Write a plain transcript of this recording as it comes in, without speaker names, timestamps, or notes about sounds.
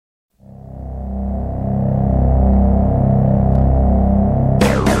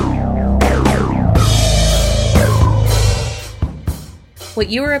What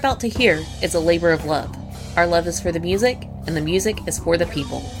you are about to hear is a labor of love. Our love is for the music, and the music is for the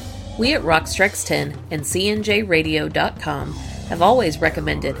people. We at Rock Strikes 10 and CNJRadio.com have always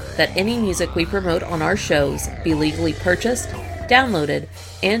recommended that any music we promote on our shows be legally purchased, downloaded,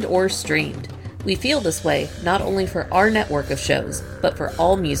 and or streamed. We feel this way not only for our network of shows, but for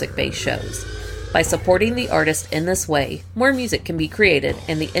all music-based shows. By supporting the artist in this way, more music can be created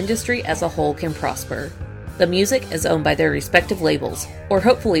and the industry as a whole can prosper. The music is owned by their respective labels, or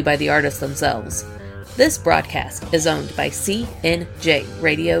hopefully by the artists themselves. This broadcast is owned by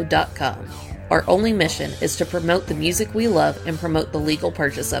CNJRadio.com. Our only mission is to promote the music we love and promote the legal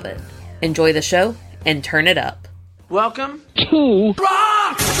purchase of it. Enjoy the show and turn it up. Welcome to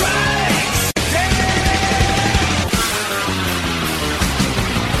Rock Strikes!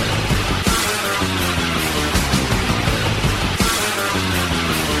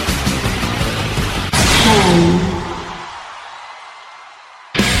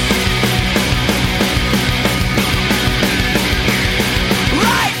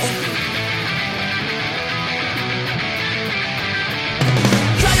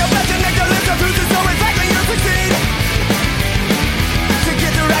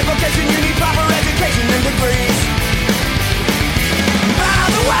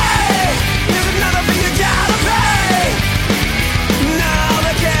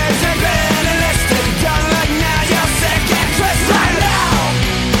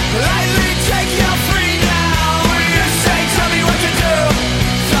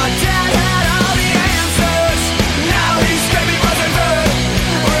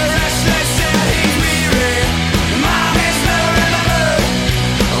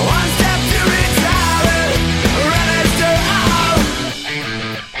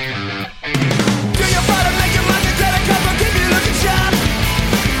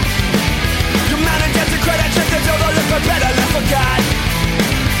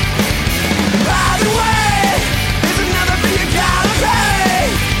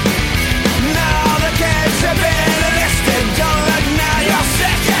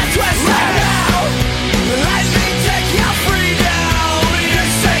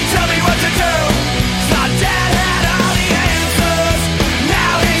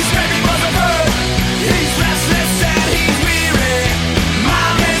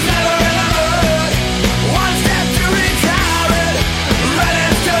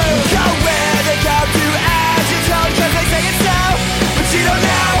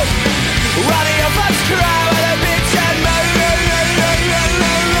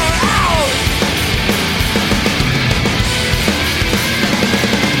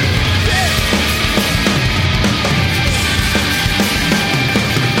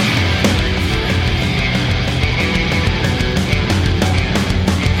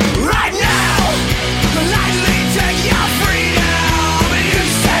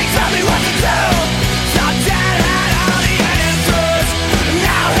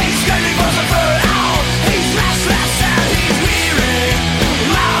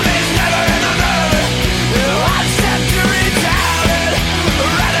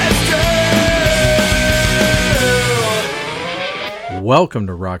 Welcome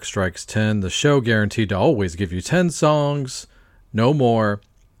to Rock Strikes 10, the show guaranteed to always give you 10 songs, no more,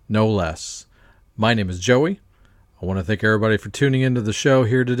 no less. My name is Joey. I want to thank everybody for tuning into the show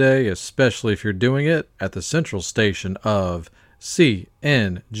here today, especially if you're doing it at the central station of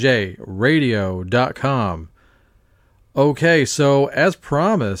CNJRadio.com. Okay, so as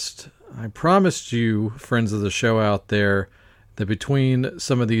promised, I promised you, friends of the show out there, that between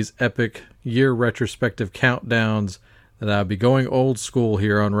some of these epic year retrospective countdowns, that I'll be going old school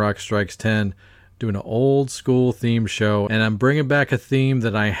here on Rock Strikes 10, doing an old school theme show, and I'm bringing back a theme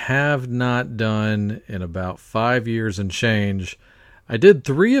that I have not done in about 5 years and change. I did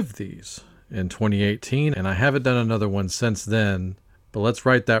 3 of these in 2018, and I haven't done another one since then, but let's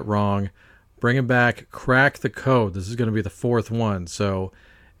right that wrong. Bringing back Crack the Code. This is going to be the 4th one, so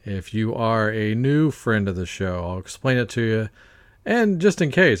if you are a new friend of the show, I'll explain it to you. And just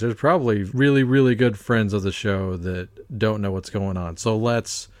in case, there's probably really, really good friends of the show that don't know what's going on. So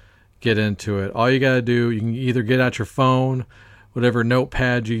let's get into it. All you got to do, you can either get out your phone, whatever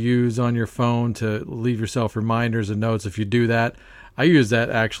notepad you use on your phone to leave yourself reminders and notes. If you do that, I use that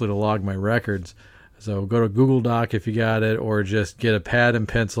actually to log my records. So go to Google Doc if you got it, or just get a pad and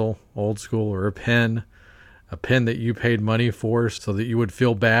pencil, old school, or a pen that you paid money for so that you would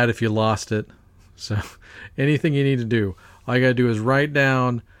feel bad if you lost it. So anything you need to do. All you got to do is write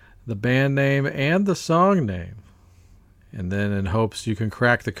down the band name and the song name. And then in hopes you can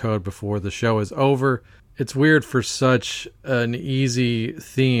crack the code before the show is over. It's weird for such an easy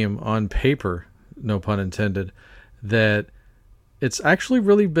theme on paper, no pun intended, that it's actually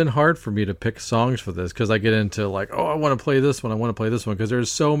really been hard for me to pick songs for this because I get into like, oh, I want to play this one, I want to play this one, because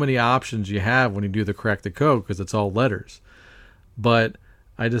there's so many options you have when you do the Crack the Code because it's all letters. But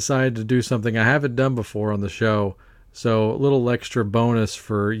I decided to do something I haven't done before on the show, so a little extra bonus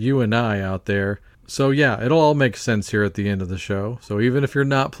for you and I out there. So yeah, it'll all make sense here at the end of the show. So even if you're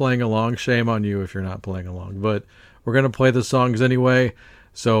not playing along, shame on you if you're not playing along. But we're going to play the songs anyway.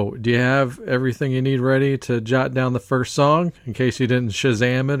 So do you have everything you need ready to jot down the first song in case you didn't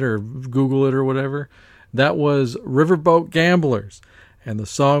Shazam it or Google it or whatever? That was Riverboat Gamblers, and the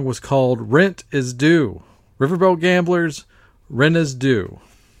song was called Rent is Due. Riverboat Gamblers, Rent is Due.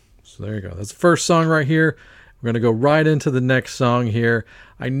 So there you go. That's the first song right here. We're going to go right into the next song here.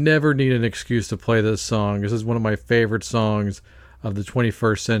 I never need an excuse to play this song. This is one of my favorite songs of the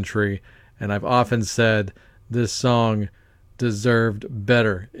 21st century, and I've often said this song deserved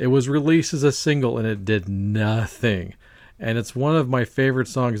better. It was released as a single and it did nothing. And it's one of my favorite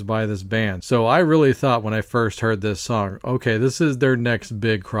songs by this band. So I really thought when I first heard this song, okay, this is their next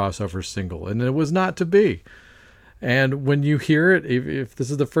big crossover single. And it was not to be. And when you hear it, if this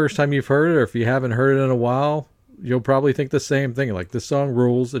is the first time you've heard it, or if you haven't heard it in a while, you'll probably think the same thing. Like, this song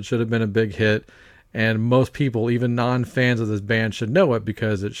rules. It should have been a big hit. And most people, even non-fans of this band, should know it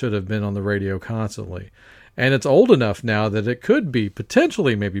because it should have been on the radio constantly. And it's old enough now that it could be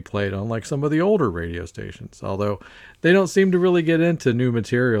potentially maybe played on like some of the older radio stations, although they don't seem to really get into new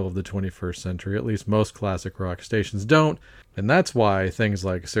material of the 21st century. At least most classic rock stations don't. And that's why things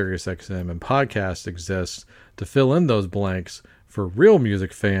like SiriusXM and podcasts exist to fill in those blanks for real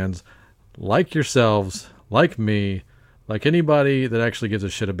music fans like yourselves, like me, like anybody that actually gives a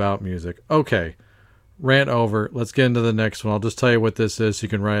shit about music. Okay, rant over. Let's get into the next one. I'll just tell you what this is so you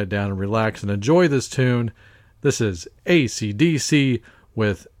can write it down and relax and enjoy this tune. This is AC/DC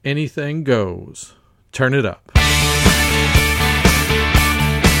with Anything Goes. Turn it up.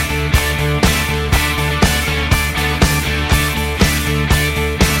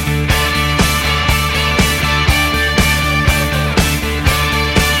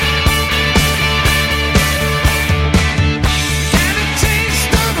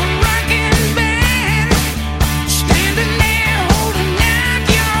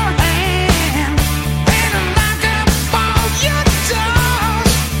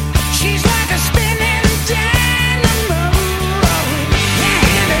 She's like a spinning dime.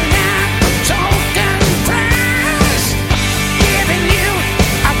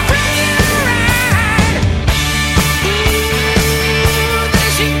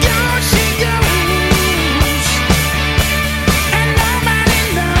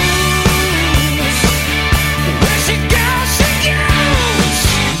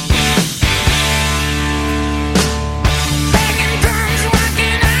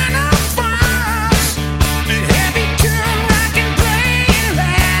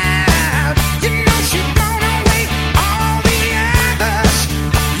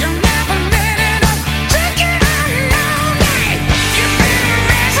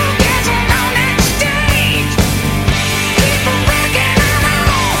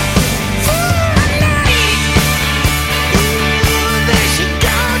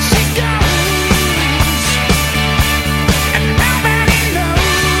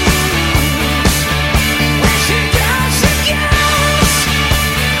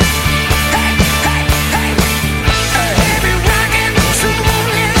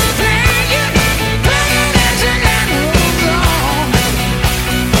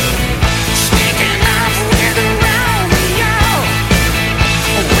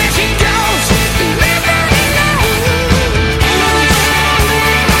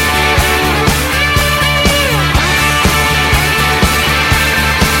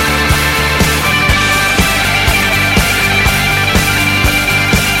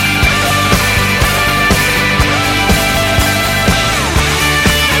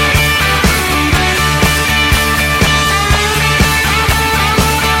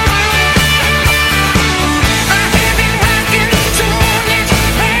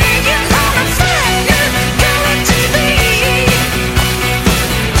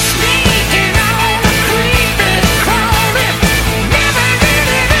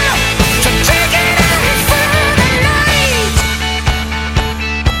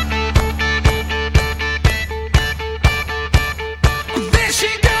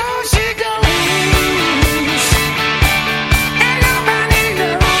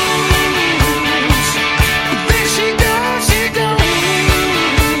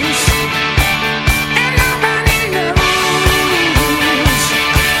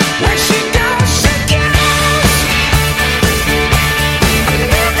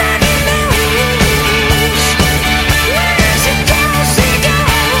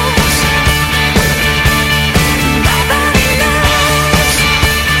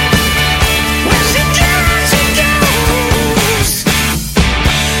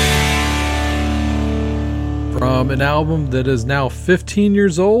 an album that is now 15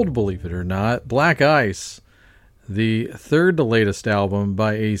 years old, believe it or not. Black Ice, the third to latest album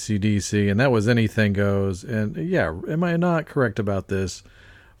by AC/DC, and that was Anything Goes. And yeah, am I not correct about this?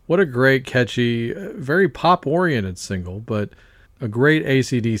 What a great, catchy, very pop-oriented single, but a great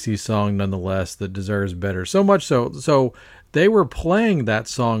AC/DC song nonetheless that deserves better. So much so they were playing that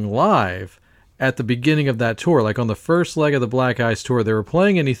song live at the beginning of that tour. Like on the first leg of the Black Ice tour, they were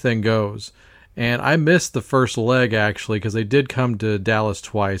playing Anything Goes. And I missed the first leg, actually, because they did come to Dallas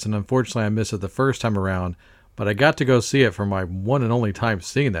twice, and unfortunately I missed it the first time around. But I got to go see it for my one and only time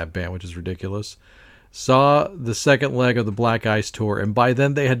seeing that band, which is ridiculous. Saw the second leg of the Black Ice tour, and by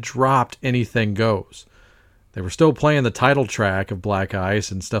then they had dropped Anything Goes. They were still playing the title track of Black Ice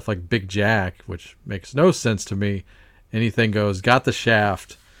and stuff like Big Jack, which makes no sense to me. Anything Goes, got the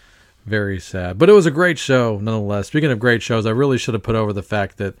shaft. Very sad. But it was a great show, nonetheless. Speaking of great shows, I really should have put over the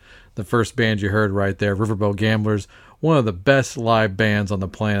fact that the first band you heard right there, Riverboat Gamblers, one of the best live bands on the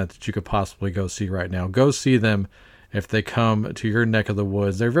planet that you could possibly go see right now. Go see them if they come to your neck of the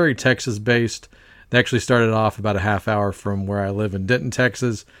woods. They're very Texas-based. They actually started off about a half hour from where I live in Denton,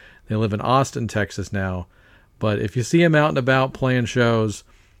 Texas. They live in Austin, Texas now. But if you see them out and about playing shows,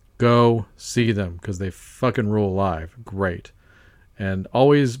 go see them because they fucking rule live. Great. And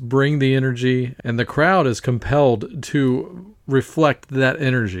always bring the energy, and the crowd is compelled to reflect that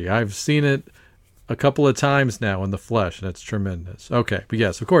energy. I've seen it a couple of times now in the flesh, and it's tremendous. Okay, but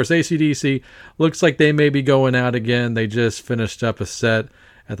yes, of course, AC/DC looks like they may be going out again. They just finished up a set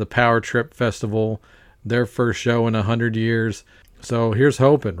at the Power Trip Festival, their first show in 100 years. So here's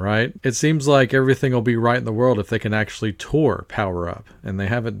hoping, right? It seems like everything will be right in the world if they can actually tour Power Up, and they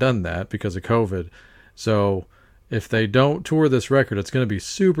haven't done that because of COVID. So if they don't tour this record, it's going to be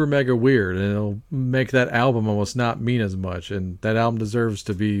super mega weird, and it'll make that album almost not mean as much, and that album deserves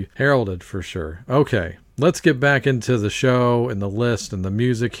to be heralded for sure. Okay, let's get back into the show and the list and the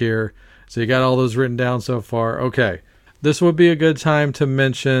music here. So you got all those written down so far? Okay. This would be a good time to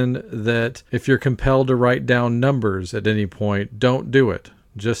mention that if you're compelled to write down numbers at any point, don't do it.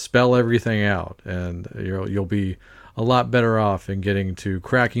 Just spell everything out, and you'll be a lot better off in getting to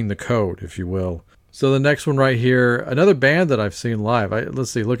cracking the code, if you will. So the next one right here, another band that I've seen live.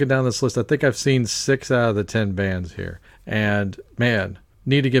 Let's see, looking down this list, I think I've seen 6 out of the 10 bands here. And man,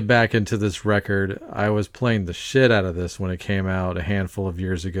 need to get back into this record. I was playing the shit out of this when it came out a handful of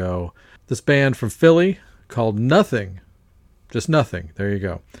years ago. This band from Philly called Nothing. Just Nothing. There you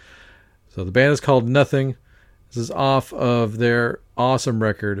go. So the band is called Nothing. This is off of their awesome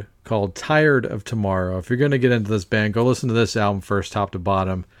record called Tired of Tomorrow. If you're going to get into this band, go listen to this album first, top to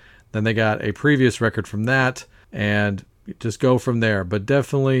bottom. Then they got a previous record from that, and just go from there. But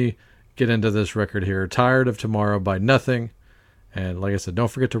definitely get into this record here, Tired of Tomorrow by Nothing. And like I said, don't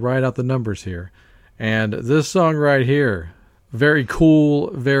forget to write out the numbers here. And this song right here, very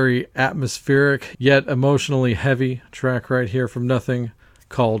cool, very atmospheric, yet emotionally heavy track right here from Nothing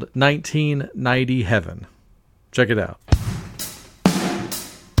called 1990 Heaven. Check it out.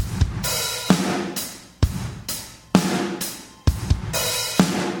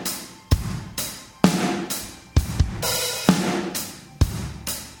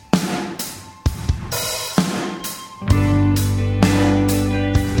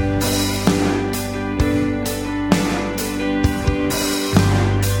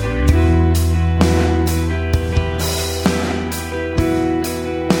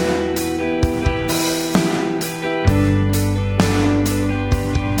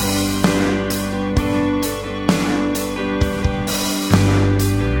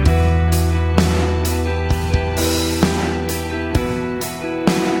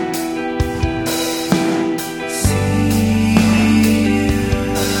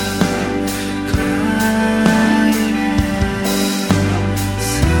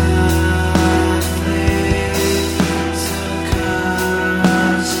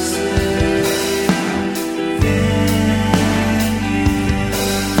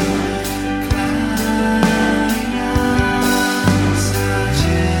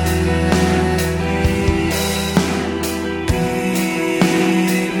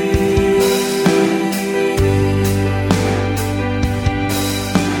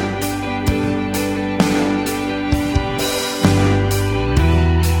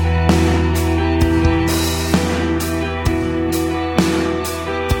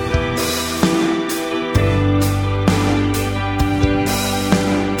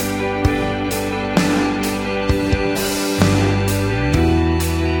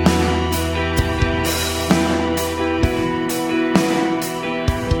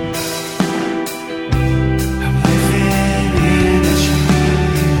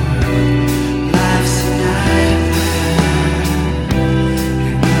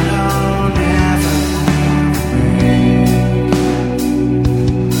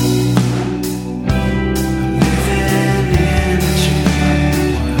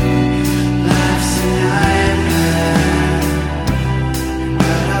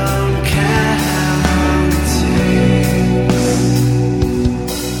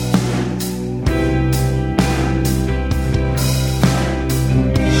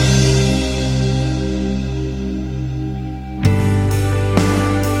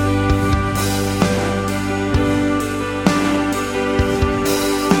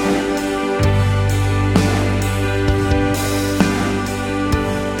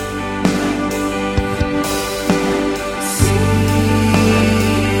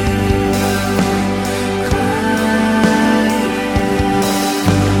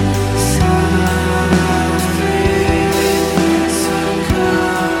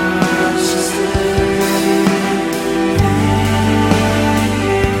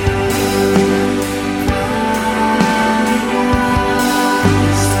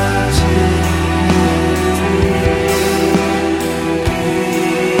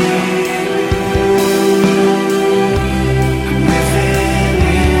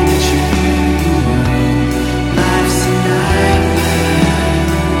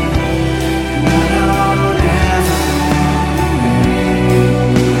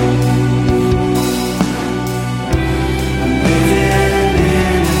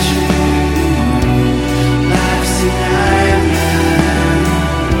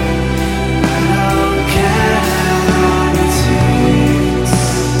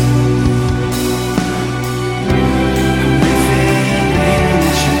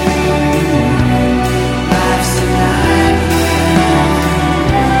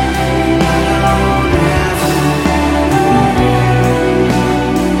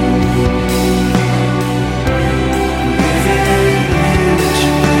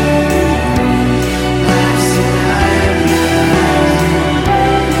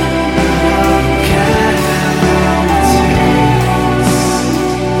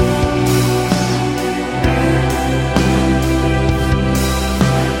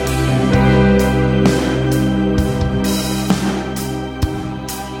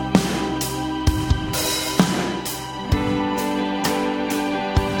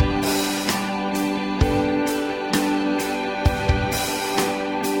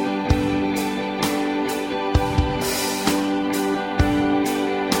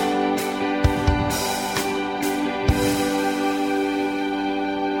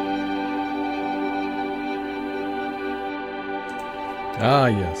 Ah,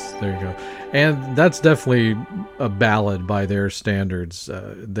 yes, there you go. And that's definitely a ballad by their standards.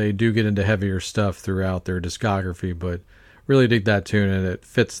 They do get into heavier stuff throughout their discography, but really dig that tune, and it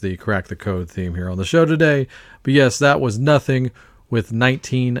fits the Crack the Code theme here on the show today. But yes, that was Nothing with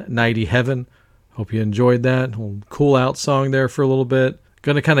 1990 Heaven. Hope you enjoyed that. A little cool out song there for a little bit.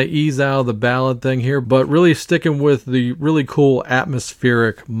 Going to kind of ease out of the ballad thing here, but really sticking with the really cool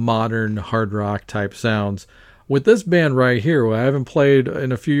atmospheric modern hard rock type sounds. With this band right here, who I haven't played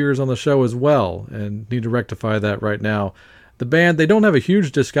in a few years on the show as well, and need to rectify that right now. The band, they don't have a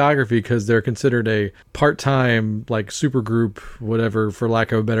huge discography because they're considered a part-time, like, supergroup, whatever, for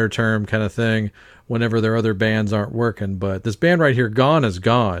lack of a better term, kind of thing, whenever their other bands aren't working. But this band right here, Gone is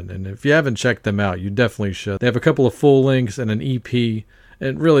Gone, and if you haven't checked them out, you definitely should. They have a couple of full lengths and an EP,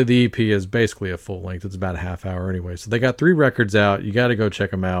 and really the EP is basically a full length. It's about a half hour anyway. So they got 3 records out. You got to go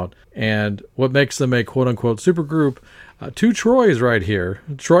check them out. And what makes them a quote-unquote supergroup, 2 Troys right here,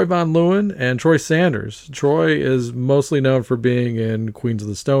 Troy Von Leeuwen and Troy Sanders. Troy is mostly known for being in Queens of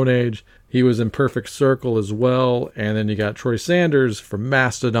the Stone Age. He was in Perfect Circle as well. And then you got Troy Sanders from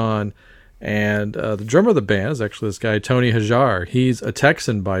Mastodon. And the drummer of the band is actually this guy, Tony Hajar. He's a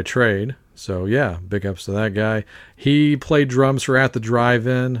Texan by trade. So yeah, big ups to that guy. He played drums for At the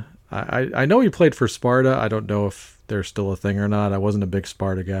Drive-In. I know he played for Sparta. I don't know if they're still a thing or not. I wasn't a big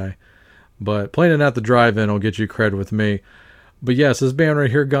Sparta guy. But playing it At the Drive-In will get you cred with me. But yes, this band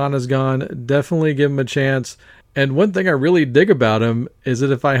right here, Gone is Gone, definitely give him a chance. And one thing I really dig about him is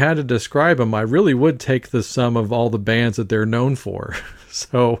that if I had to describe him, I really would take the sum of all the bands that they're known for.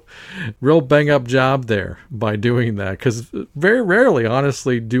 So, real bang-up job there by doing that. Because very rarely,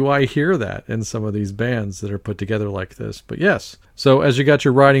 honestly, do I hear that in some of these bands that are put together like this. But yes, so as you got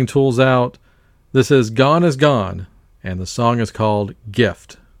your writing tools out, this is Gone is Gone, and the song is called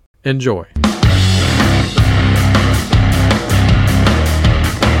Gift. Enjoy.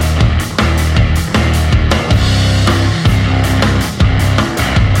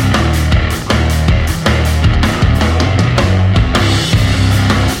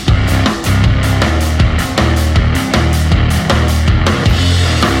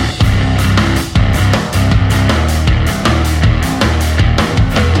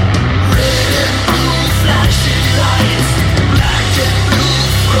 Flashing lights, black and blue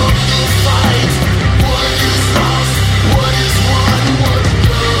from the fire.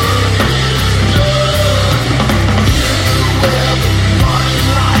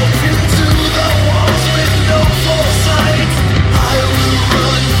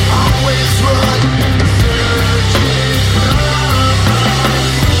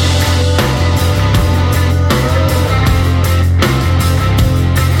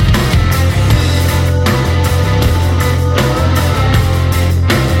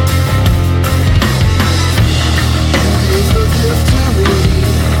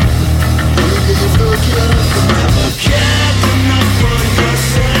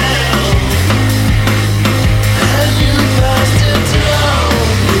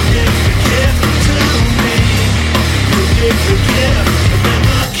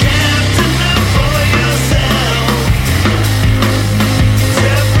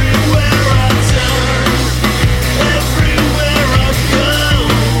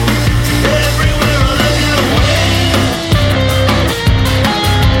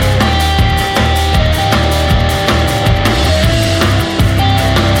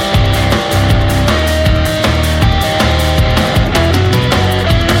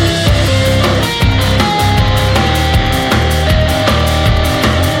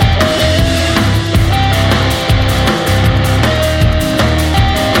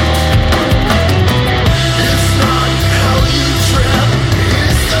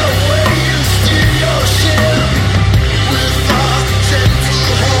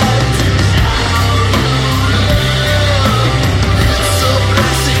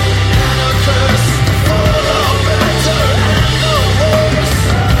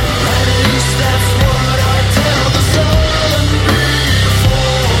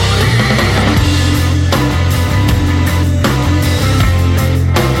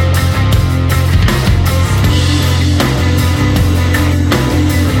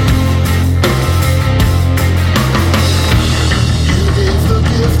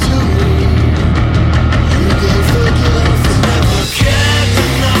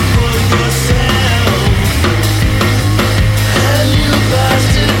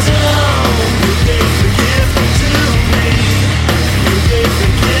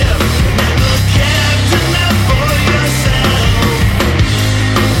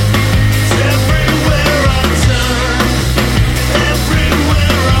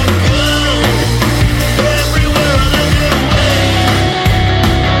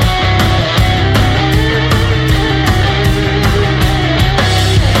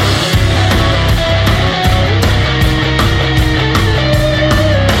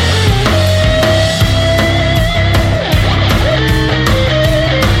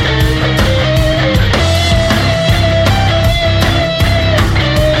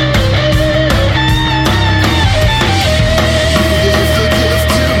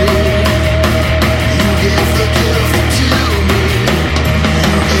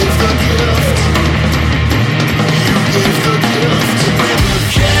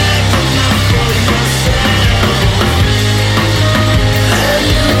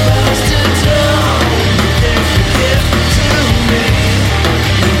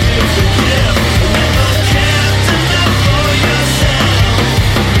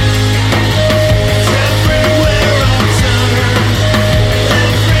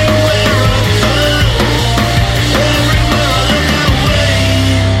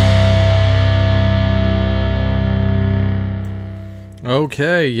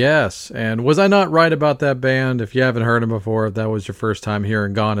 Okay, yes. And was I not right about that band? If you haven't heard them before, if that was your first time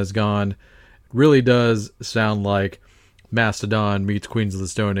hearing Gone Is Gone, it really does sound like Mastodon meets Queens of the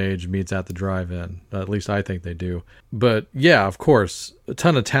Stone Age meets At the Drive-In. At least I think they do. But yeah, of course, a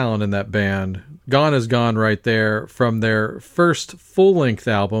ton of talent in that band. Gone Is Gone right there from their first full-length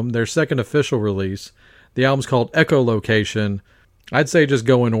album, their second official release. The album's called Echolocation. I'd say just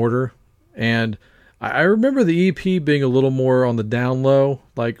go in order. And I remember the EP being a little more on the down low,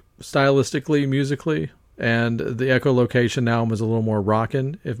 like stylistically, musically, and the Echolocation album is a little more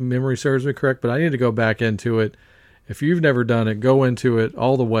rockin', if memory serves me correct, but I need to go back into it. If you've never done it, go into it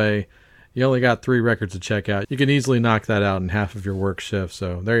all the way. You only got 3 records to check out. You can easily knock that out in half of your work shift,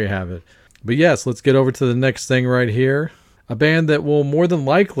 so there you have it. But yes, let's get over to the next thing right here. A band that will more than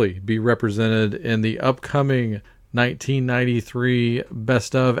likely be represented in the upcoming 1993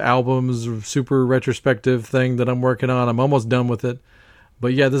 best of albums super retrospective thing that I'm working on. I'm almost done with it.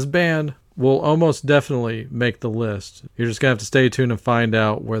 But yeah, this band will almost definitely make the list. You're just going to have to stay tuned and find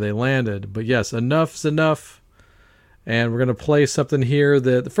out where they landed. But yes, enough's enough. And we're going to play something here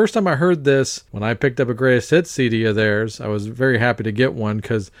that the first time I heard this, when I picked up a Greatest Hits CD of theirs, I was very happy to get one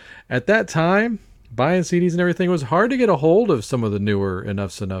because at that time, buying CDs and everything, it was hard to get a hold of some of the newer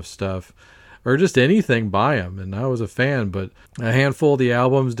Enough's Enough stuff. Or just anything by them, and I was a fan, but a handful of the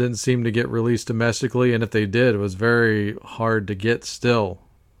albums didn't seem to get released domestically, and if they did, it was very hard to get still.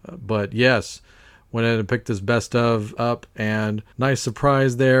 But yes, went in and picked this best of up, and nice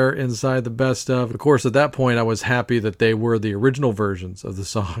surprise there inside the best of. Of course, at that point, I was happy that they were the original versions of the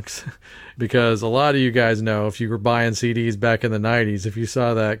songs, because a lot of you guys know, if you were buying CDs back in the 90s, if you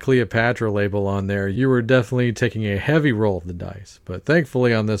saw that Cleopatra label on there, you were definitely taking a heavy roll of the dice. But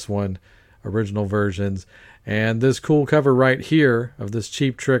thankfully on this one, original versions, and this cool cover right here of this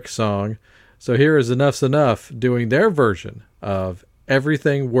Cheap Trick song. So here is Enough's Enough doing their version of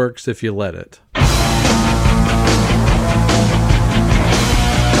Everything Works If You Let It.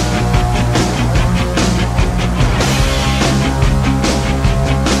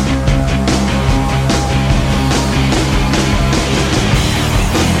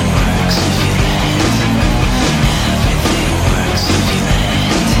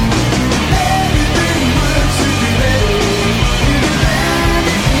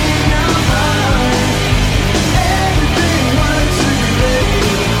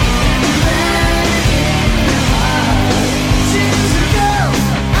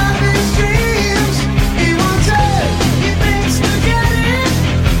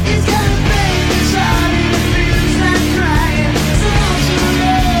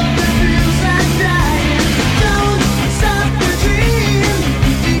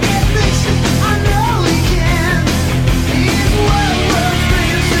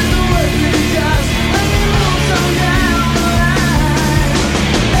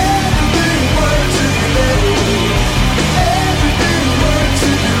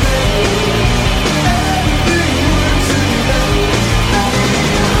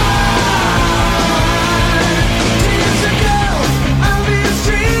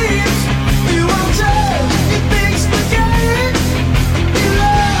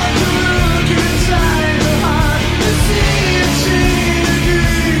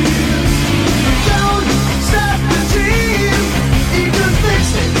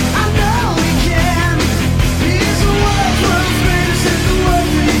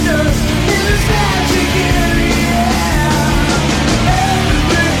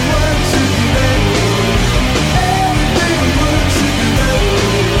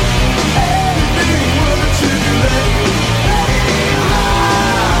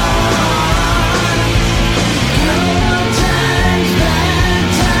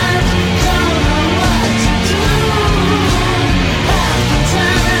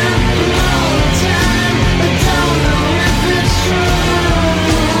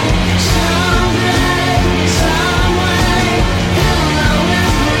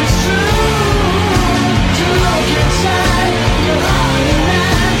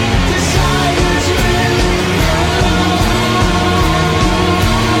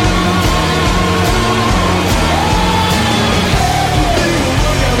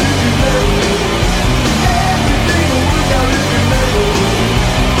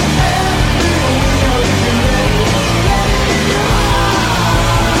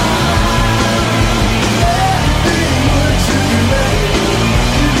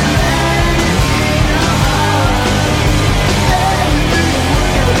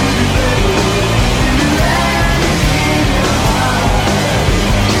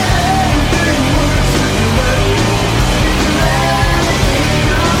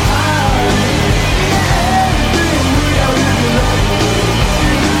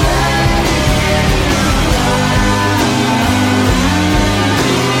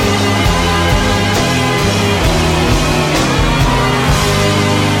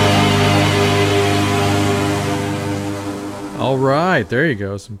 there you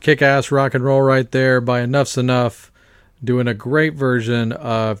go. Some kick-ass rock and roll right there by Enuff's Enough, doing a great version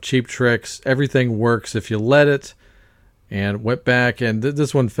of Cheap Trick's Everything Works If You Let It. And went back, and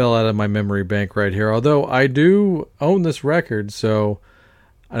this one fell out of my memory bank right here. Although I do own this record, so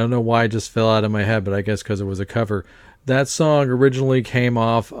I don't know why it just fell out of my head, but I guess because it was a cover. That song originally came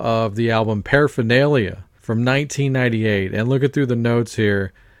off of the album Paraphernalia from 1998. And looking through the notes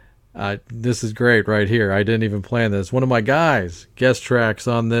here, this is great right here. I didn't even plan this. One of my guys guest tracks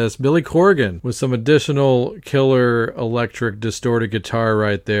on this, Billy Corgan, with some additional killer electric distorted guitar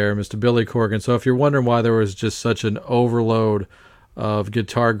right there, Mr. Billy Corgan. So if you're wondering why there was just such an overload of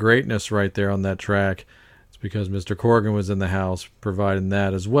guitar greatness right there on that track, it's because Mr. Corgan was in the house providing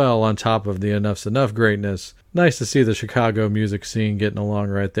that as well, on top of the Enuff's Enough greatness. Nice to see the Chicago music scene getting along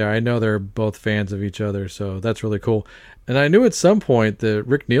right there. I know they're both fans of each other, so that's really cool. And I knew at some point that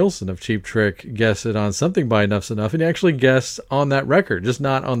Rick Nielsen of Cheap Trick guessed on something by Enuff's Enough, and he actually guessed on that record, just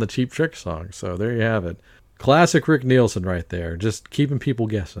not on the Cheap Trick song. So there you have it. Classic Rick Nielsen right there, just keeping people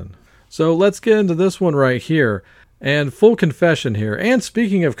guessing. So let's get into this one right here. And full confession here, and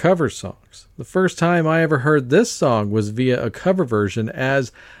speaking of cover songs, the first time I ever heard this song was via a cover version,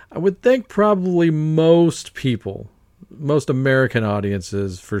 as I would think probably most people, most American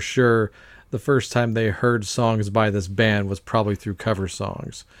audiences for sure, the first time they heard songs by this band was probably through cover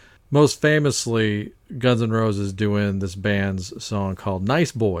songs. Most famously, Guns N' Roses doing this band's song called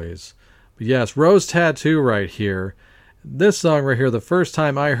Nice Boys. But yes, Rose Tattoo right here. This song right here, the first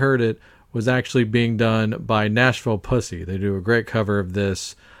time I heard it was actually being done by Nashville Pussy. They do a great cover of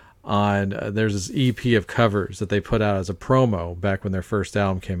this on, there's this EP of covers that they put out as a promo back when their first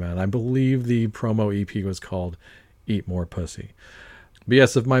album came out. I believe the promo EP was called Eat More Pussy. But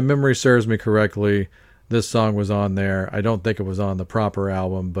yes, if my memory serves me correctly, this song was on there. I don't think it was on the proper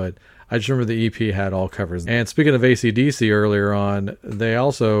album, but I just remember the EP had all covers. And speaking of AC/DC earlier on, they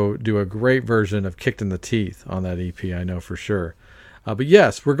also do a great version of Kicked in the Teeth on that EP, I know for sure. But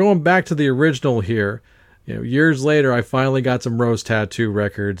yes, we're going back to the original here. You know, years later, I finally got some Rose Tattoo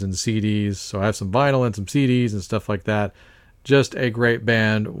records and CDs, so I have some vinyl and some CDs and stuff like that. Just a great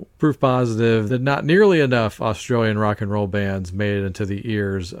band. Proof positive that not nearly enough Australian rock and roll bands made it into the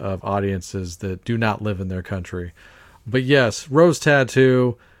ears of audiences that do not live in their country. But yes, Rose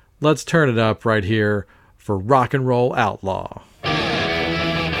Tattoo, let's turn it up right here for Rock and Roll Outlaw.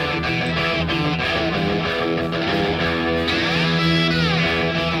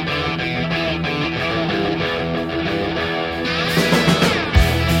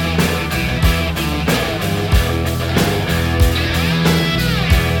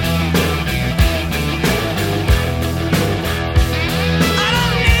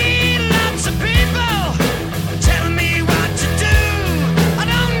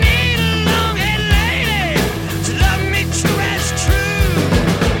 True as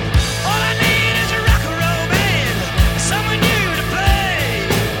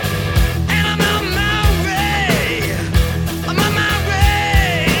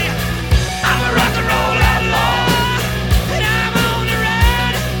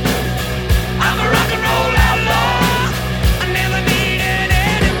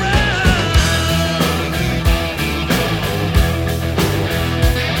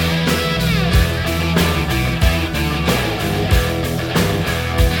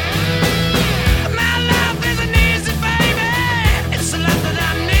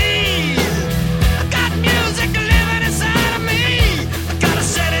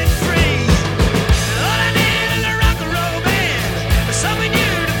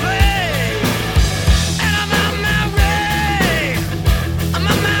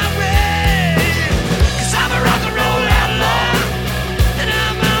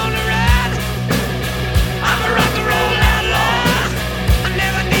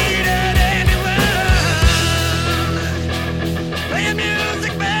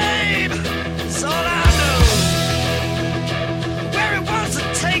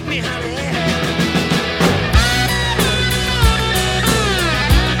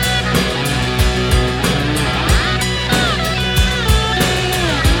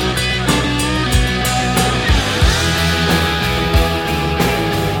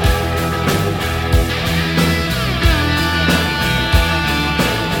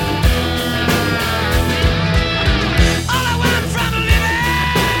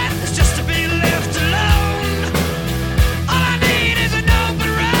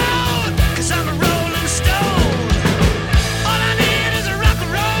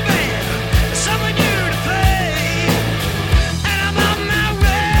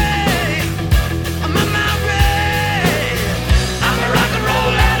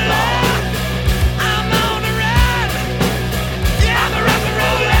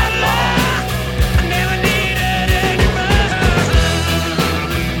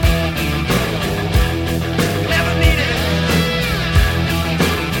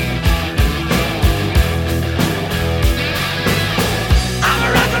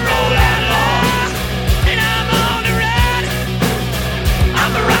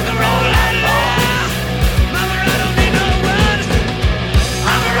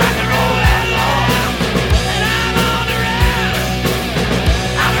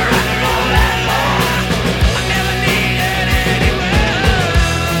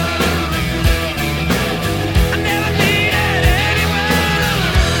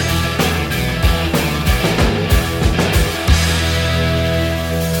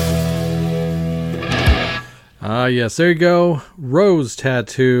Yes, there you go. Rose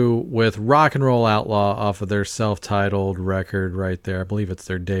Tattoo with Rock and Roll Outlaw off of their self-titled record right there. I believe it's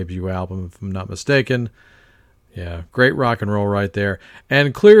their debut album, if I'm not mistaken. Yeah, great rock and roll right there.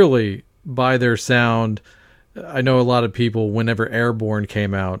 And clearly, by their sound, I know a lot of people, whenever Airborne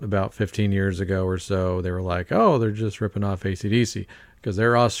came out about 15 years ago or so, they were like, oh, they're just ripping off AC/DC because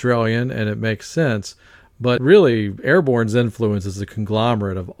they're Australian and it makes sense. But really, Airborne's influence is a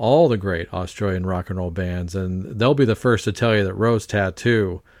conglomerate of all the great Australian rock and roll bands, and they'll be the first to tell you that Rose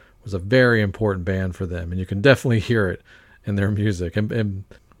Tattoo was a very important band for them, and you can definitely hear it in their music. And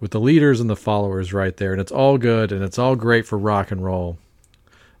with the leaders and the followers right there, and it's all good, and it's all great for rock and roll.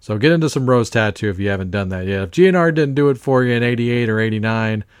 So get into some Rose Tattoo if you haven't done that yet. If GNR didn't do it for you in 88 or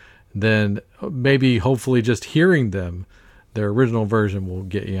 89, then maybe hopefully just hearing them, their original version, will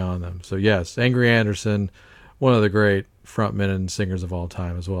get you on them. So yes, Angry Anderson, one of the great frontmen and singers of all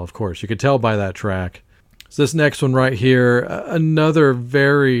time as well, of course. You could tell by that track. So this next one right here, another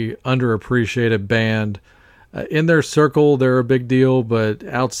very underappreciated band. In their circle, they're a big deal, but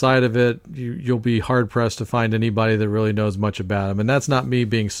outside of it, you'll be hard-pressed to find anybody that really knows much about them. And that's not me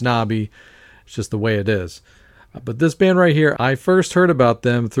being snobby. It's just the way it is. But this band right here, I first heard about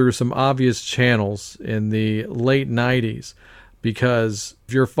them through some obvious channels in the late 90s. Because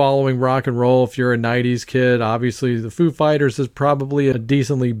if you're following rock and roll, if you're a 90s kid, obviously the Foo Fighters is probably a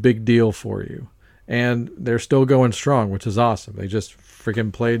decently big deal for you. And they're still going strong, which is awesome. They just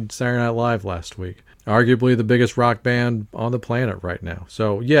freaking played Saturday Night Live last week. Arguably the biggest rock band on the planet right now.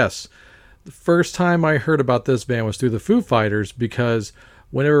 So yes, the first time I heard about this band was through the Foo Fighters, because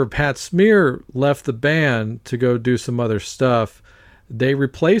whenever Pat Smear left the band to go do some other stuff, they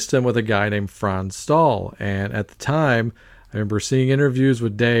replaced him with a guy named Franz Stahl. And at the time, I remember seeing interviews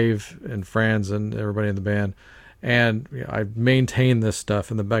with Dave and Franz and everybody in the band, and I maintained this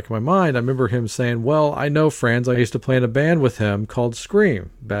stuff in the back of my mind. I remember him saying, well, I know Franz. I used to play in a band with him called Scream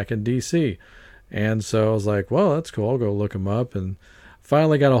back in D.C., and so I was like, well, that's cool. I'll go look him up. And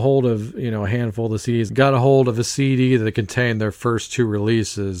finally got a hold of, a handful of the CDs. Got a hold of a CD that contained their first two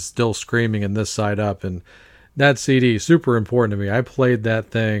releases, Still Screaming and This Side Up. And that CD, super important to me. I played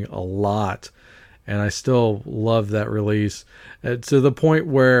that thing a lot. And I still love that release. To the point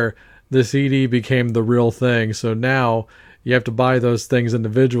where the CD became the real thing. So now you have to buy those things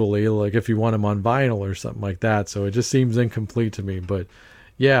individually, like if you want them on vinyl or something like that. So it just seems incomplete to me. But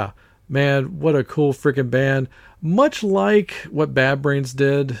yeah. Man, what a cool freaking band. Much like what Bad Brains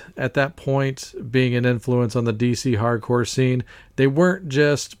did at that point, being an influence on the DC hardcore scene, they weren't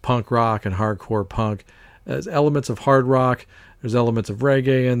just punk rock and hardcore punk. There's elements of hard rock, there's elements of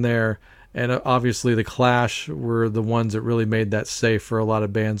reggae in there, and obviously the Clash were the ones that really made that safe for a lot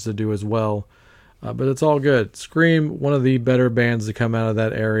of bands to do as well. But it's all good. Scream, one of the better bands to come out of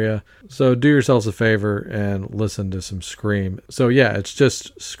that area. So do yourselves a favor and listen to some Scream. So yeah, it's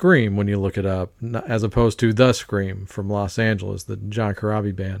just Scream when you look it up, as opposed to The Scream from Los Angeles, the John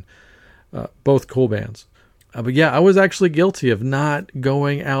Corabi band. Both cool bands. But yeah, I was actually guilty of not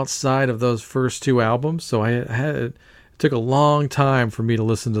going outside of those first two albums. So it took a long time for me to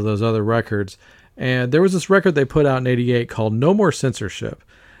listen to those other records. And there was this record they put out in 88 called No More Censorship.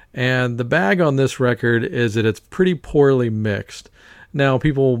 And the bag on this record is that it's pretty poorly mixed. Now,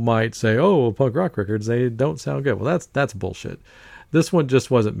 people might say, oh, punk rock records, they don't sound good. Well, that's bullshit. This one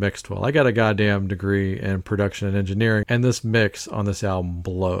just wasn't mixed well. I got a goddamn degree in production and engineering, and this mix on this album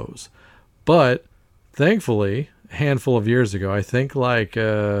blows. But thankfully, a handful of years ago, I think like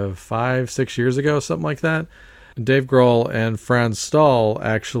 5-6 years ago, something like that, Dave Grohl and Franz Stahl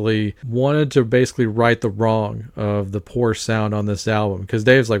actually wanted to basically right the wrong of the poor sound on this album. Because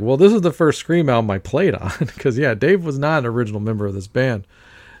Dave's like, well, this is the first Scream album I played on. Because, yeah, Dave was not an original member of this band.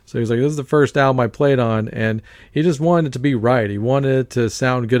 So he's like, this is the first album I played on. And he just wanted it to be right. He wanted it to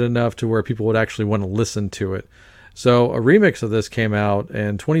sound good enough to where people would actually want to listen to it. So a remix of this came out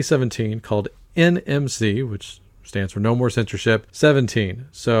in 2017 called NMC, which stands for No More Censorship 17.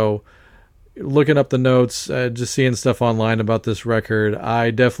 So looking up the notes, just seeing stuff online about this record,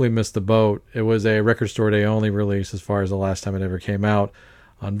 I definitely missed the boat. It was a Record Store Day only release as far as the last time it ever came out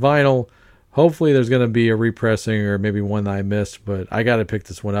on vinyl. Hopefully there's going to be a repressing or maybe one that I missed, but I got to pick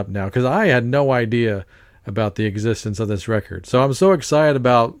this one up now because I had no idea about the existence of this record. So I'm so excited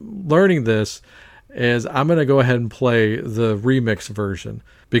about learning this, is I'm going to go ahead and play the remix version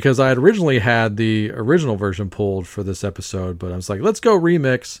because I had originally had the original version pulled for this episode, but I was like, let's go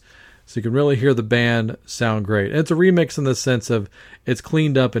remix. So you can really hear the band sound great. And it's a remix in the sense of it's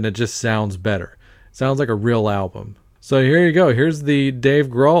cleaned up and it just sounds better. It sounds like a real album. So here you go. Here's the Dave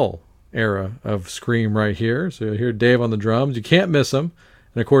Grohl era of Scream right here. So you hear Dave on the drums. You can't miss him.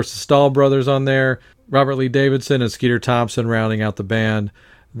 And of course the Stahl brothers on there. Robert Lee Davidson and Skeeter Thompson rounding out the band.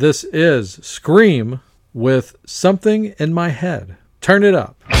 This is Scream with Something in My Head. Turn it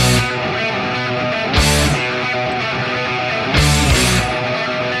up.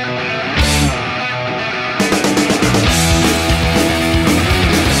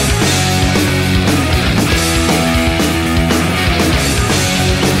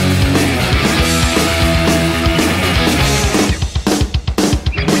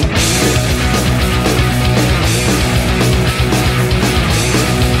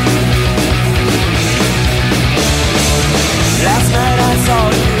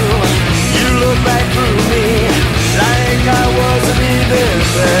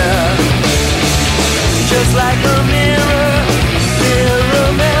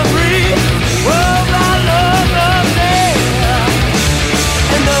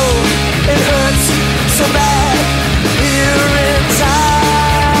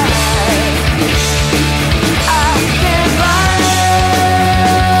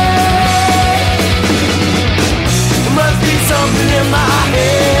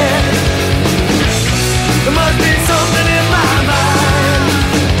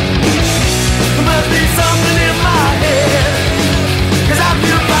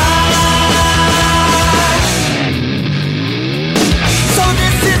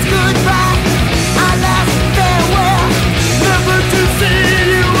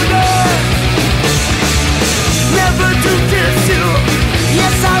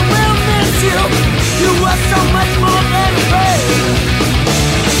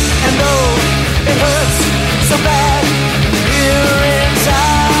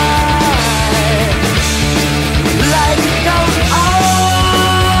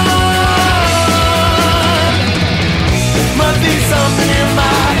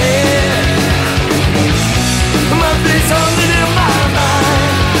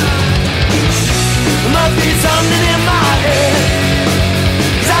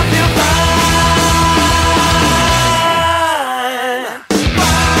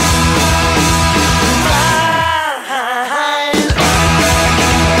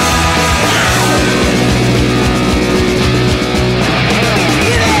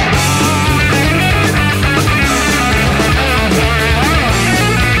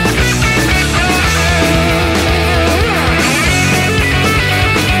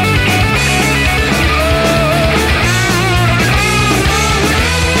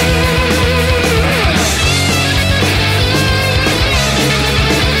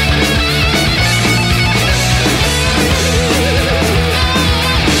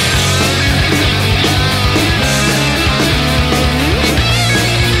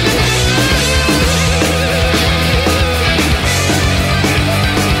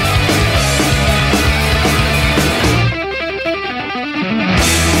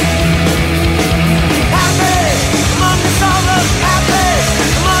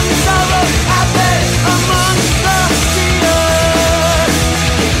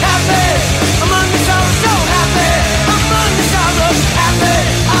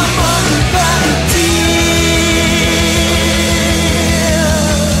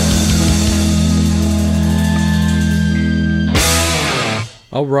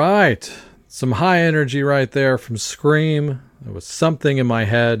 All right, some high energy right there from Scream. There was Something in My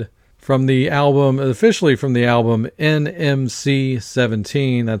Head from the album, officially from the album NMC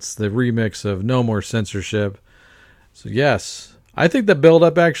 17. That's the remix of No More Censorship. So yes, I think the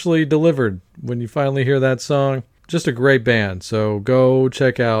build-up actually delivered when you finally hear that song. Just a great band, so go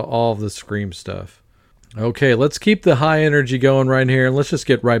check out all of the Scream stuff. Okay, let's keep the high energy going right here, and let's just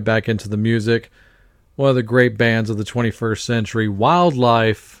get right back into the music. One of the great bands of the 21st century,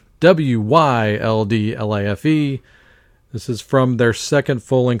 Wildlife, WYLDLIFE. This is from their second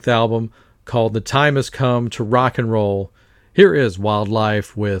full-length album called The Time Has Come to Rock and Roll. Here is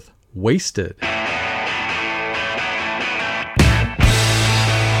Wildlife with Wasted.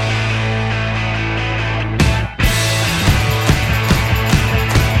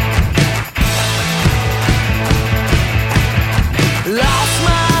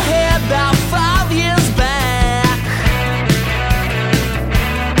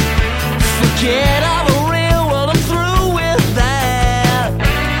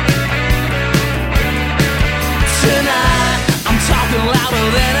 Tonight, I'm talking louder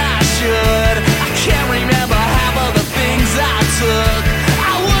than I should.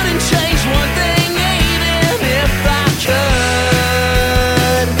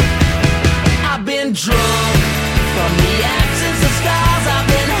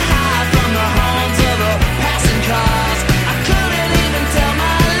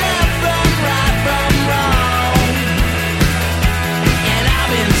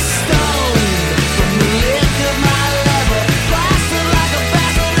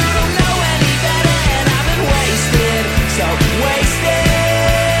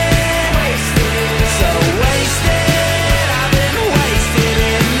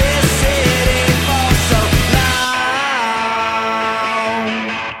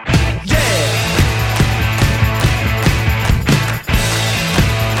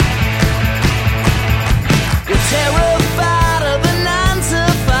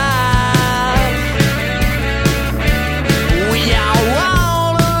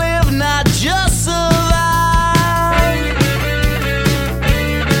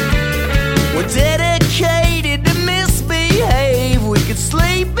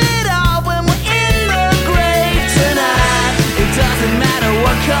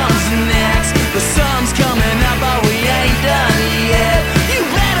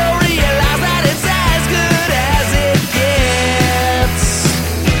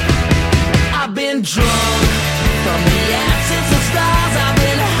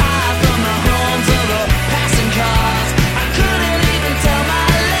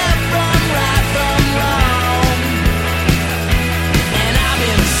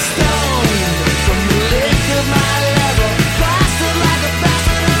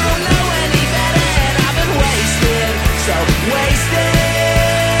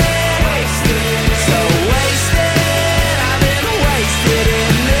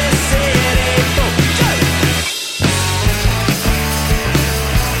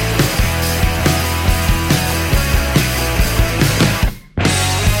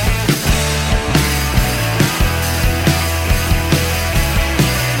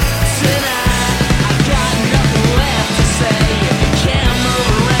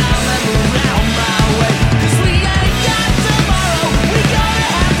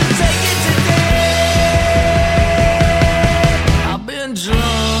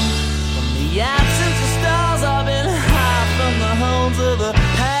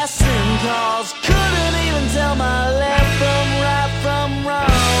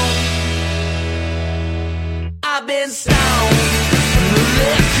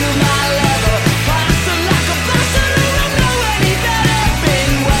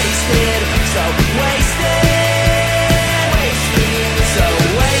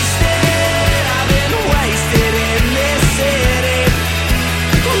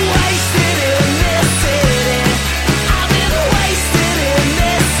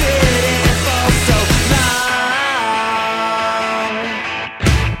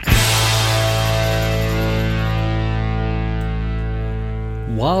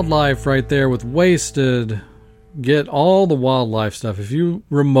 Wildlife right there with Wasted. Get all the Wildlife stuff if you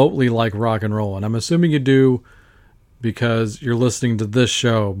remotely like rock and roll, and I'm assuming you do because you're listening to this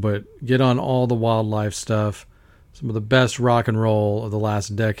show, but get on all the Wildlife stuff, some of the best rock and roll of the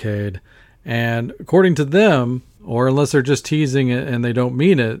last decade. And according to them, or unless they're just teasing it and they don't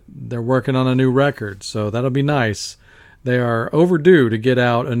mean it, they're working on a new record, so that'll be nice. They are overdue to get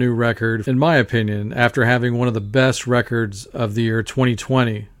out a new record, in my opinion, after having one of the best records of the year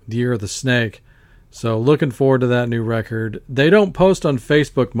 2020, the year of the snake. So looking forward to that new record. They don't post on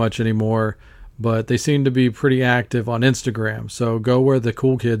Facebook much anymore, but they seem to be pretty active on Instagram. So go where the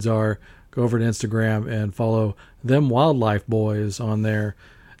cool kids are, go over to Instagram and follow them Wildlife Boys on there.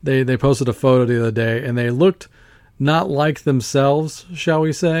 They posted a photo the other day, and they looked not like themselves, shall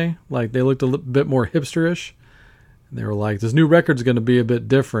we say. Like they looked a bit more hipsterish. They were like, this new record's going to be a bit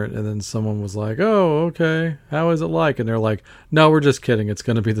different. And then someone was like, oh, okay, how is it like? And they're like, no, we're just kidding. It's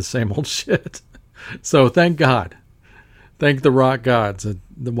going to be the same old shit. So thank God. Thank the rock gods that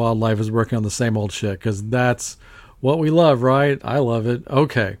the Wildlife is working on the same old shit, because that's what we love, right? I love it.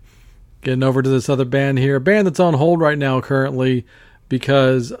 Okay, getting over to this other band here. A band that's on hold right now currently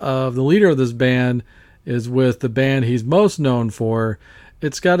because of the leader of this band is with the band he's most known for.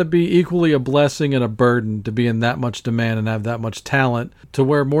 It's got to be equally a blessing and a burden to be in that much demand and have that much talent to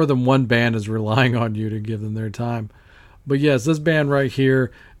where more than one band is relying on you to give them their time. But yes, this band right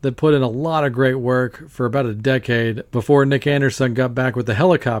here that put in a lot of great work for about a decade before Nick Anderson got back with the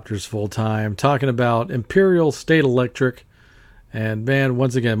Helicopters full time, talking about Imperial State Electric. And band,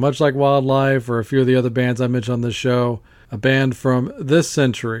 once again, much like Wildlife or a few of the other bands I mentioned on this show, a band from this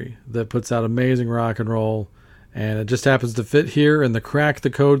century that puts out amazing rock and roll. And it just happens to fit here in the Crack the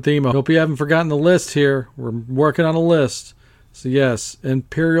Code theme. I hope you haven't forgotten the list here. We're working on a list. So yes,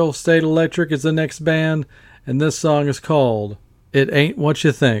 Imperial State Electric is the next band, and this song is called It Ain't What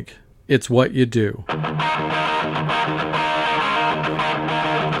You Think, It's What You Do.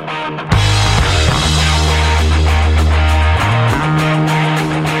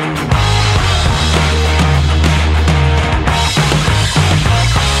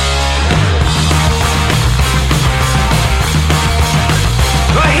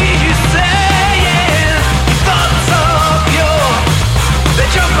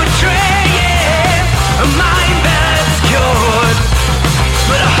 A mind that's cured,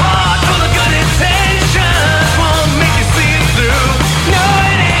 but a heart full of good intentions.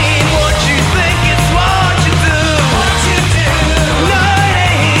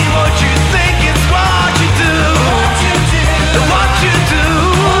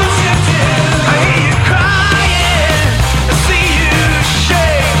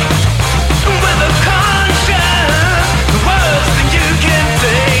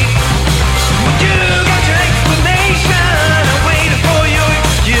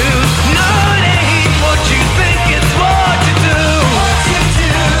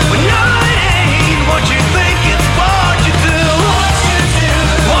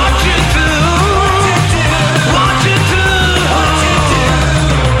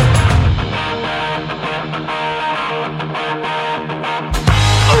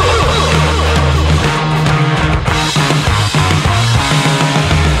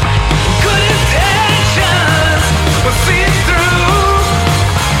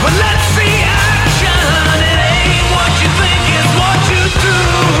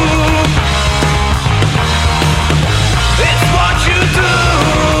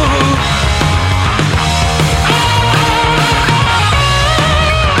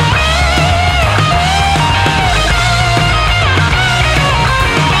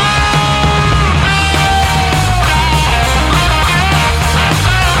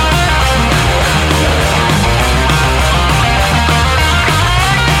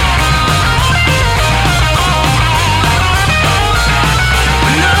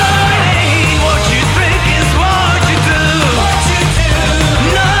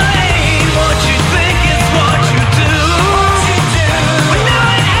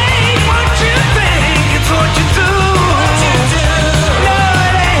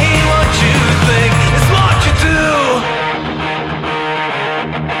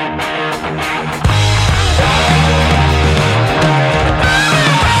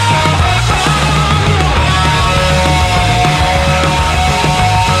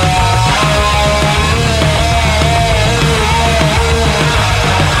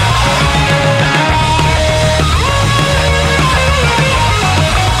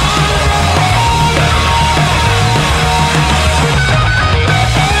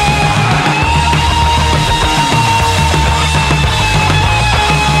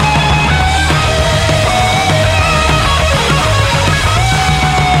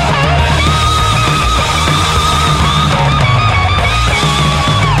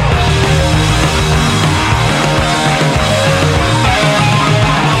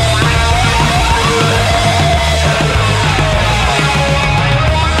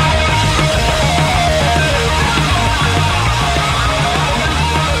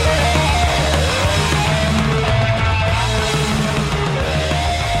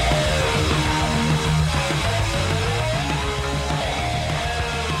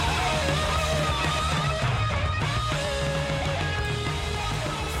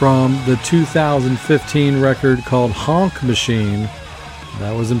 from the 2015 record called Honk Machine.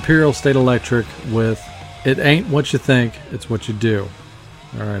 That was Imperial State Electric with It Ain't What You Think, It's What You Do.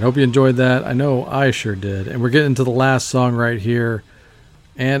 Alright, hope you enjoyed that. I know I sure did. And we're getting to the last song right here.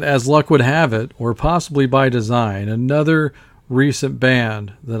 And as luck would have it, or possibly by design, another recent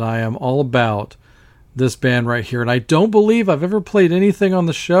band that I am all about. This band right here. And I don't believe I've ever played anything on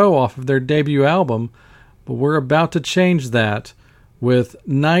the show off of their debut album, but we're about to change that with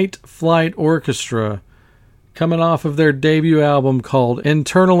Night Flight Orchestra, coming off of their debut album called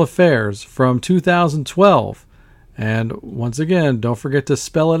Internal Affairs from 2012. And once again, don't forget to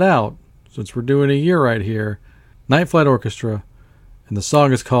spell it out, since we're doing a year right here. Night Flight Orchestra, and the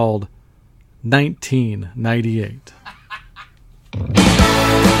song is called 1998.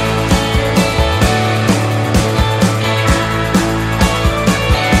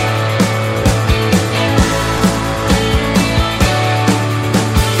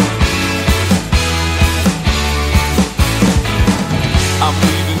 I'm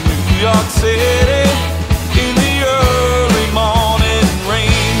leaving New York City in the early morning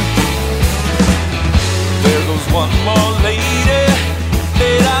rain. There goes one more lady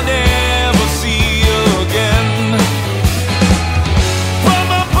that I never see again.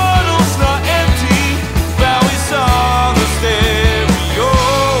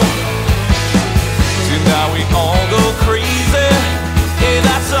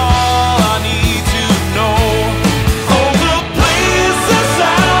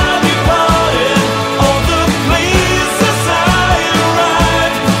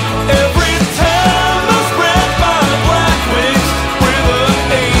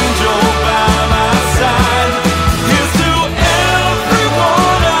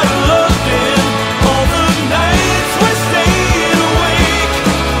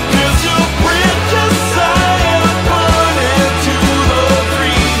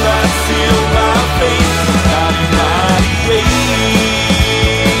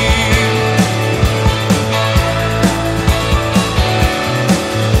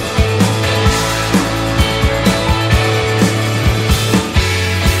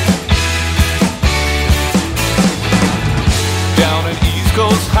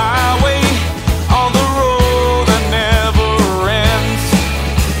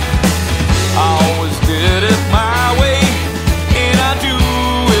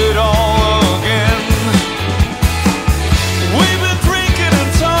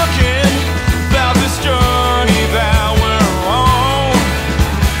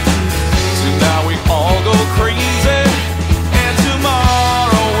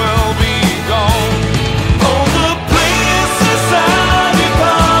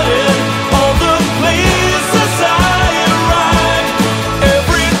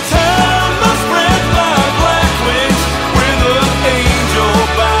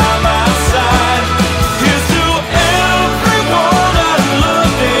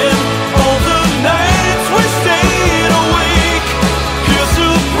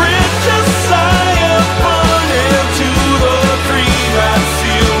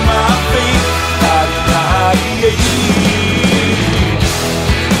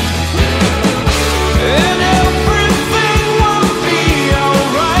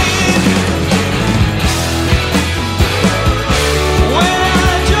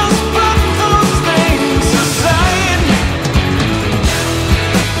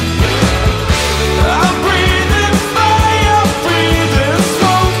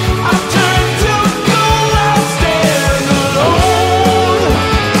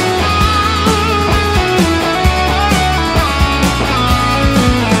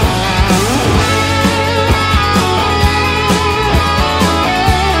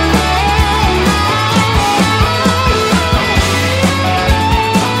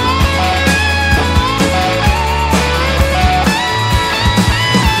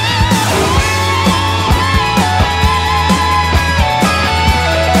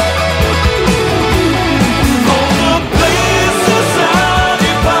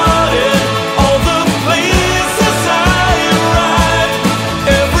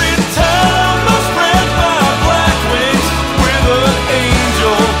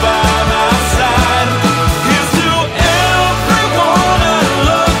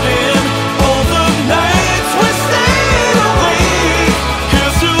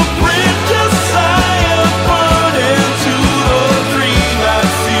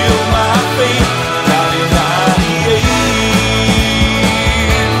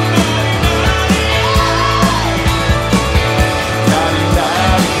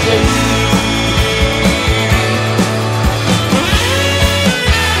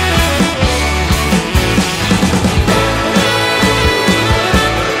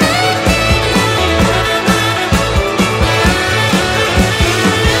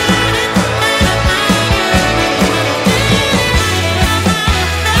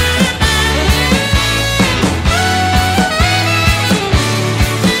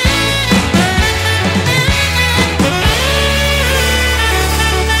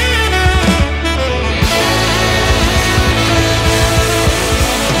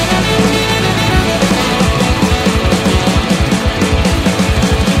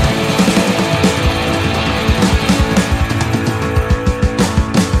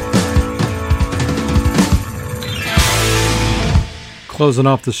 Closing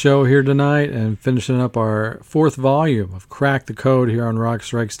off the show here tonight and finishing up our 4th volume of Crack the Code here on Rock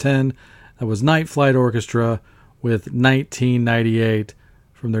Strikes 10. That was Night Flight Orchestra with 1998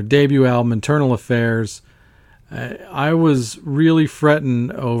 from their debut album, Internal Affairs. I was really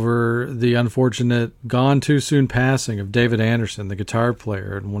fretting over the unfortunate gone too soon passing of David Anderson, the guitar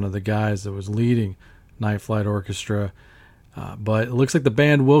player and one of the guys that was leading Night Flight Orchestra. But it looks like the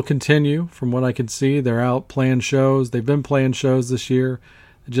band will continue from what I can see. They're out playing shows. They've been playing shows this year.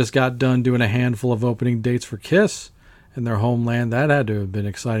 They just got done doing a handful of opening dates for Kiss in their homeland. That had to have been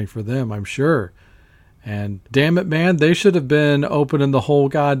exciting for them, I'm sure. And damn it, man, they should have been opening the whole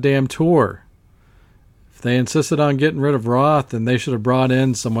goddamn tour. If they insisted on getting rid of Roth, then they should have brought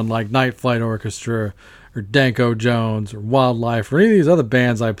in someone like Night Flight Orchestra or Danko Jones or Wildlife or any of these other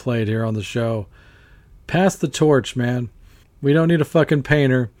bands I played here on the show. Pass the torch, man. We don't need a fucking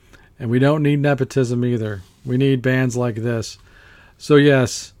painter, and we don't need nepotism either. We need bands like this. So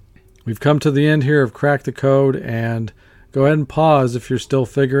yes, we've come to the end here of Crack the Code, and go ahead and pause if you're still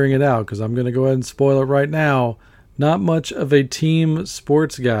figuring it out, because I'm going to go ahead and spoil it right now. Not much of a team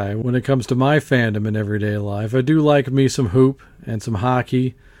sports guy when it comes to my fandom in everyday life. I do like me some hoop and some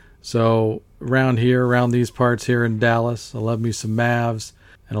hockey. So around here, around these parts here in Dallas, I love me some Mavs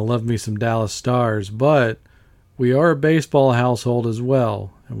and I love me some Dallas Stars. But we are a baseball household as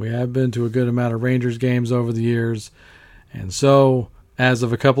well, and we have been to a good amount of Rangers games over the years. And so, as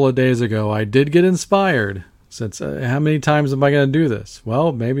of a couple of days ago, I did get inspired. Since how many times am I going to do this?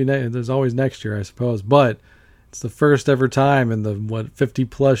 Well, maybe there's always next year, I suppose. But it's the first ever time in the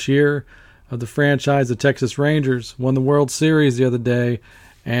 50-plus year of the franchise. The Texas Rangers won the World Series the other day,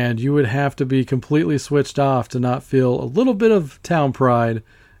 and you would have to be completely switched off to not feel a little bit of town pride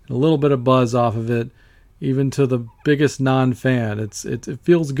and a little bit of buzz off of it. Even to the biggest non-fan, it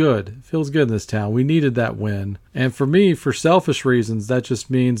feels good. It feels good in this town. We needed that win. And for me, for selfish reasons, that just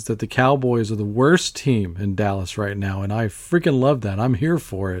means that the Cowboys are the worst team in Dallas right now, and I freaking love that. I'm here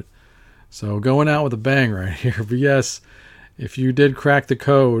for it. So going out with a bang right here. But yes, if you did crack the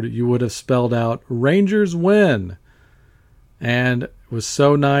code, you would have spelled out Rangers win. And it was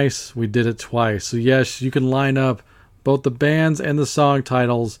so nice, we did it twice. So yes, you can line up both the bands and the song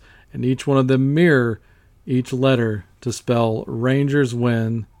titles, and each one of them mirror each letter to spell Rangers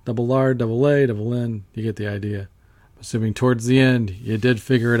win, double R, double A, double N. You get the idea. Assuming towards the end you did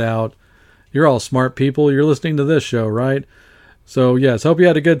figure it out. You're all smart people. You're listening to this show, right? So yes, hope you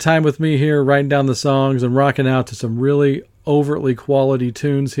had a good time with me here, writing down the songs and rocking out to some really overtly quality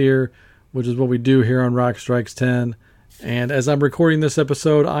tunes here, which is what we do here on Rock Strikes 10. And as I'm recording this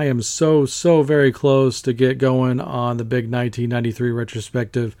episode, I am so very close to get going on the big 1993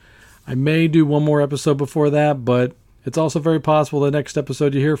 retrospective. I may do one more episode before that, but it's also very possible the next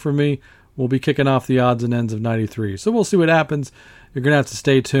episode you hear from me will be kicking off the odds and ends of 93. So we'll see what happens. You're going to have to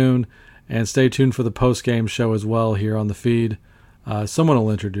stay tuned, and stay tuned for the post-game show as well here on the feed. Someone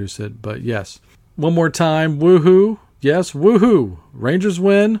will introduce it, but yes. One more time, woohoo. Yes, woohoo. Rangers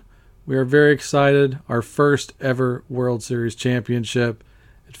win. We are very excited. Our first ever World Series championship.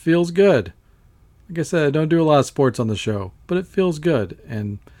 It feels good. Like I said, I don't do a lot of sports on the show, but it feels good,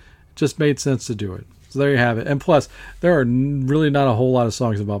 and it just made sense to do it. So there you have it. And plus, there are really not a whole lot of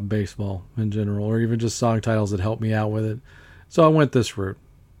songs about baseball in general, or even just song titles that help me out with it. So I went this route.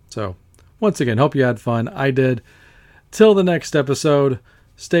 So once again, hope you had fun. I did. Till the next episode,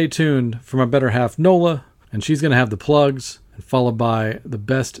 stay tuned for my better half, Nola, and she's going to have the plugs, and followed by the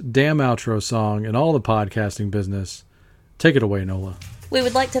best damn outro song in all the podcasting business. Take it away, Nola. We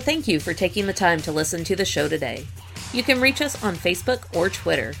would like to thank you for taking the time to listen to the show today. You can reach us on Facebook or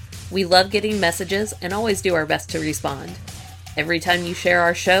Twitter. We love getting messages and always do our best to respond. Every time you share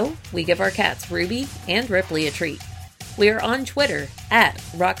our show, we give our cats Ruby and Ripley a treat. We are on Twitter at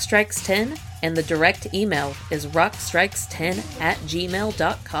RockStrikes10, and the direct email is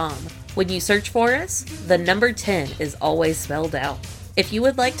rockstrikes10@gmail.com. When you search for us, the number 10 is always spelled out. If you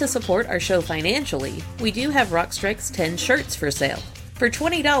would like to support our show financially, we do have Rock Strikes 10 shirts for sale. For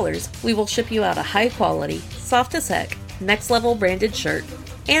 $20, we will ship you out a high-quality, soft-as-heck, next-level branded shirt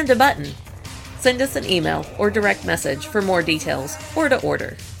and a button. Send us an email or direct message for more details or to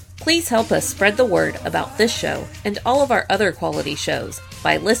order. Please help us spread the word about this show and all of our other quality shows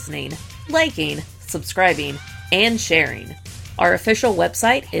by listening, liking, subscribing, and sharing. Our official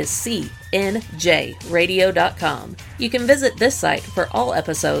website is cnjradio.com. You can visit this site for all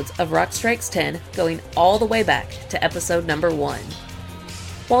episodes of Rock Strikes 10 going all the way back to episode number 1.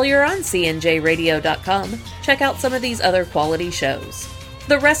 While you're on cnjradio.com, check out some of these other quality shows.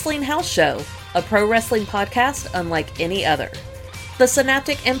 The Wrestling House Show, a pro wrestling podcast unlike any other. The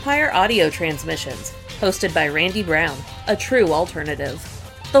Synaptic Empire audio transmissions, hosted by Randy Brown, a true alternative.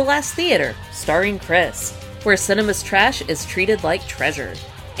 The Last Theater, starring Chris, where cinema's trash is treated like treasure.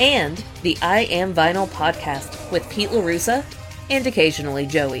 And the I Am Vinyl podcast with Pete LaRussa and occasionally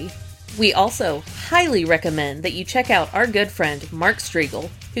Joey. We also highly recommend that you check out our good friend Mark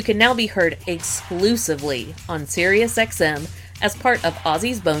Striegel, who can now be heard exclusively on SiriusXM as part of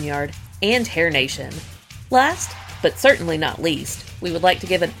Ozzy's Boneyard and Hair Nation. Last, but certainly not least, we would like to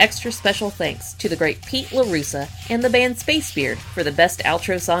give an extra special thanks to the great Pete LaRussa and the band Spacebeard for the best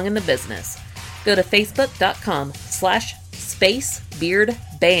outro song in the business. Go to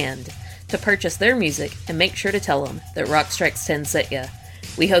facebook.com/SpaceBeardBand to purchase their music and make sure to tell them that Rock Strikes 10 sent ya.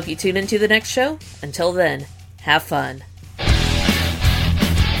 We hope you tune into the next show. Until then, have fun.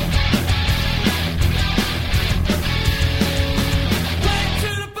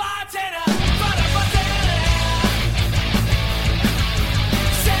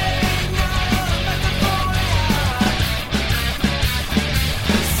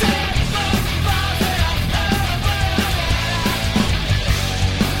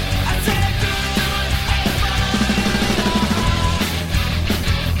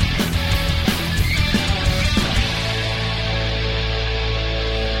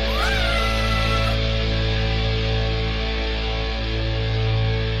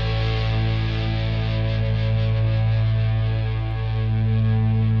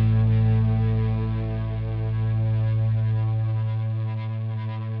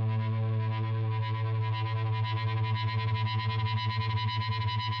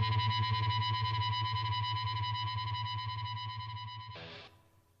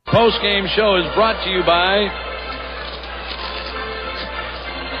 Post-game show is brought to you by...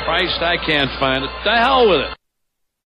 Christ, I can't find it. The hell with it.